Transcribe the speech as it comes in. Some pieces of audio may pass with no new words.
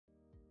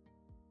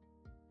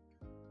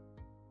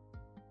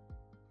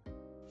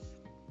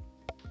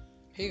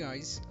Hey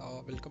guys,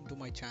 welcome to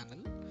my channel.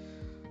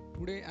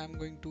 Today I'm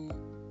going to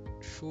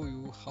show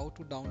you how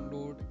to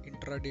download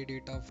intraday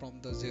data from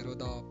the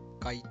Zerodha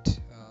kite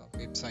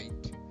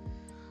website.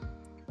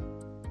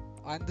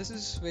 And this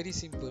is very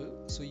simple.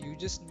 So you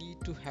just need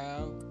to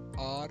have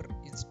R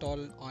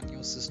installed on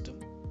your system,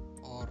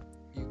 or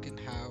you can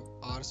have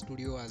R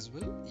Studio as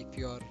well if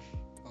you are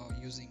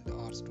using the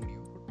R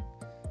Studio.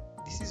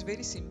 This is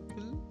very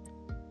simple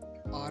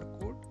R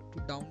code to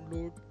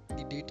download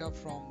the data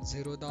from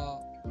Zerodha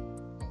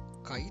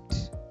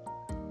kite.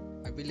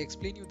 I will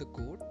explain you the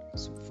code.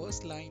 So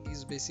first line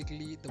is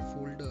basically the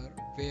folder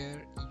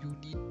where you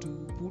need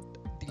to put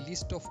the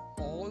list of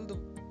all the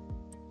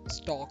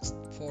stocks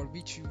for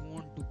which you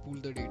want to pull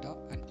the data,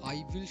 and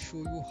I will show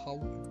you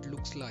how it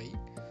looks like.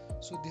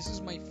 So this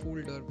is my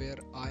folder where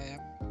I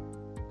am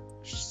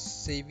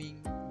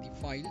saving the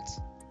files.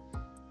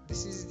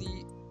 This is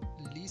the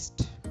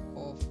list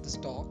of the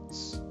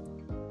stocks.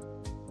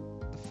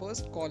 The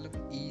first column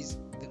is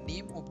the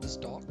name of the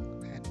stock,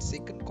 and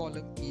second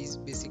column is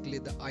basically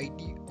the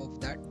ID of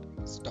that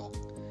stock.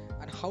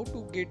 And how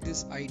to get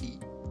this ID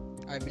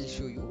I will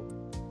show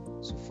you.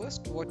 So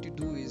first what you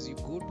do is you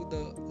go to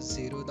the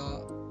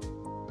Zerodha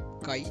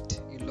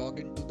kite, you log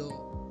into the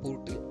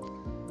portal,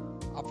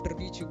 after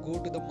which you go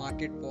to the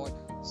market watch,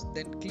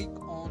 then click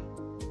on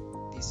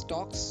the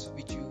stocks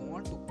which you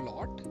want to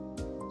plot.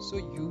 So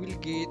you will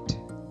get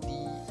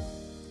the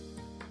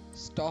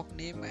stock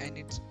name and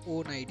its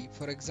own ID.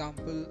 For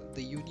example,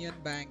 the Union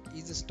Bank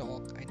is a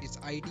stock and its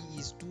ID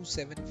is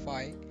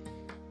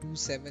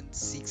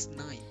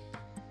 2752769.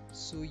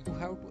 So you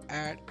have to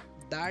add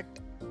that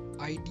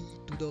ID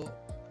to the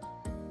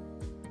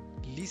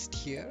list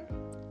here.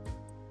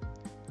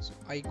 So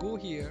I go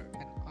here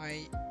and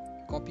I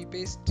copy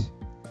paste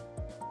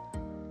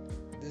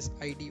this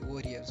ID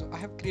over here. So I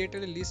have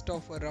created a list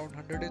of around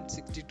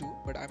 162,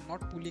 but I'm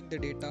not pulling the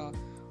data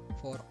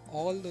for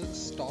all the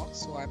stocks,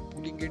 so I'm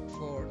pulling it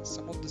for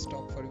some of the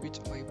stock for which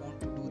I want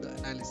to do the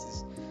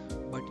analysis.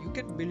 But you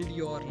can build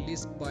your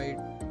list by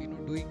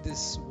doing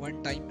this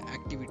one-time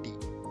activity.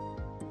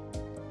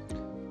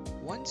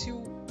 Once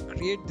you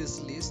create this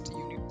list,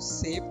 you need to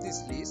save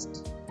this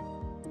list,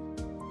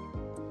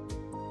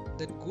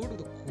 then go to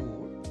the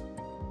code,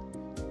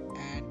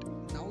 and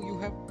now you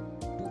have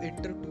to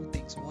enter two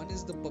things. One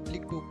is the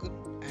public token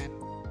and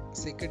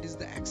second is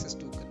the access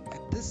token,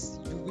 and this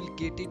you will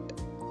get it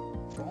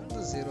from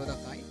the Zerodha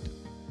kite,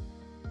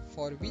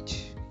 for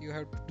which you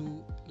have to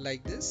do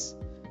like this.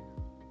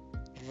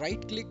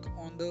 Right click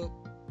on the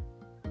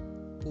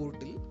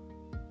portal,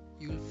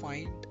 you will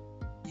find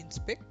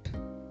inspect,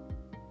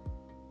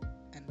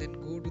 and then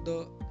go to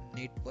the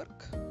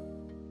network,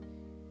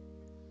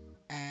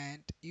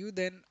 and you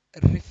then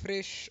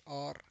refresh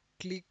or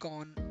click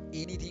on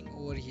anything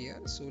over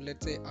here. So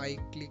let's say I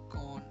click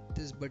on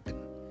this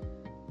button,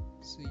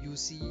 so you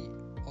see,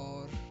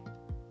 or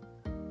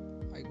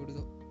I go to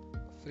the,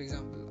 for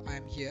example, I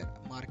am here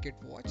market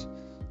watch.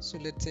 So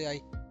let's say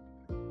I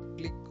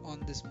click on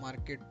this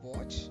market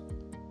watch,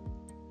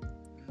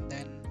 and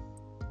then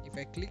if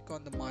I click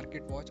on the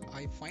market watch,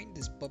 I find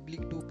this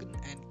public token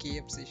and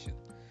KF session.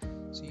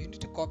 So you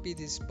need to copy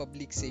this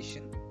public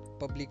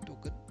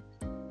token.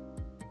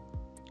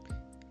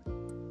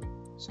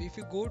 So if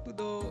you go to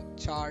the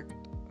chart,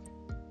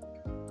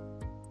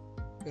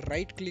 you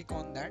right click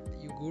on that,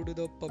 you go to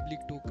the public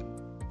token,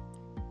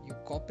 you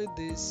copy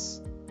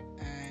this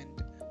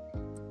and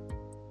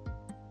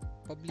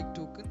public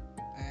token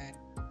and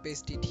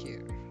paste it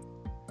here.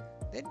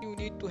 Then you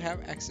need to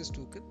have access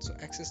token. So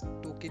access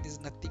token is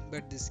nothing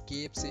but this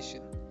KF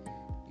session.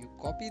 You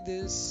copy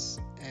this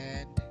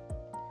and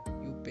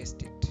you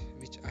paste it,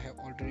 which I have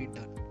already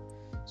done.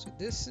 So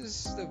this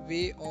is the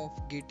way of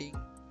getting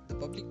the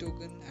public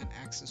token and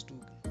access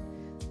token.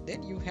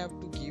 Then you have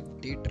to give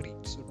date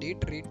range. So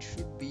date range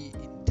should be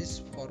in this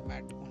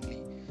format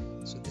only.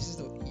 So this is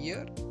the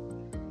year,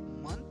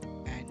 month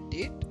and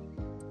date.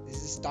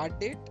 This is start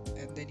date,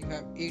 and then you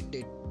have end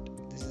date.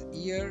 This is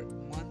year,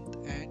 month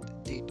and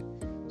date.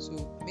 So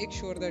make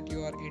sure that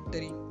you are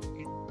entering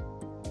in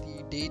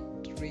the date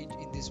range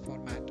in this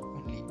format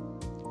only.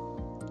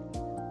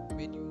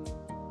 When you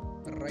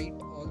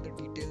write all the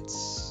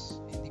details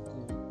in the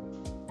code,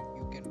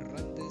 you can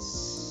run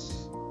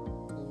this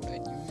code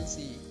and you will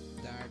see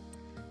that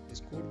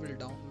this code will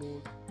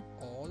download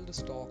all the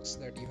stocks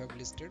that you have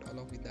listed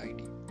along with the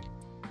ID.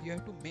 You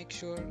have to make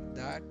sure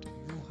that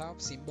you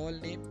have symbol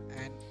name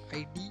and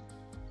ID.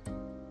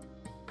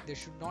 There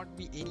should not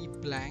be any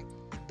blank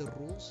in the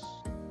rows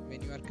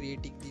when you are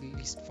creating the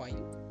list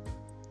file.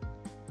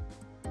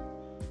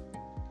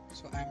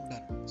 So I'm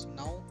done. So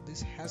now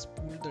this has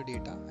pulled the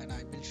data, and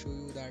I will show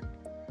you that.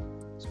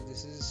 So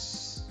this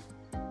is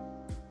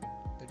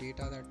the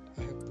data that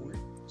I have pulled.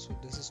 So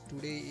this is,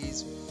 today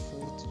is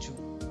 4th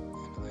June,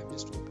 and I'm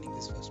just opening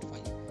this first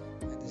file,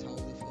 and this is how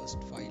the first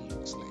file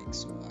looks like.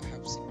 So I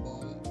have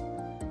symbol,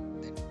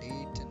 then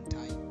date and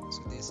time.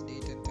 So this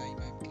date and time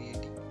I'm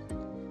creating,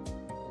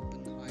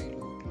 open, high,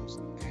 low, close,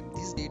 and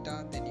this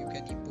data then you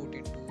can import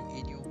into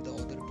any of the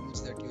other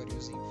tools that you are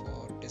using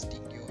for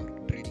testing your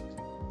trading.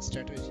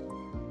 strategy.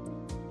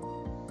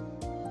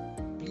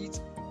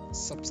 Please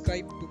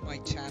subscribe to my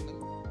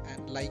channel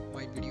and like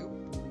my video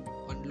to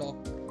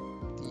unlock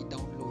the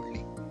download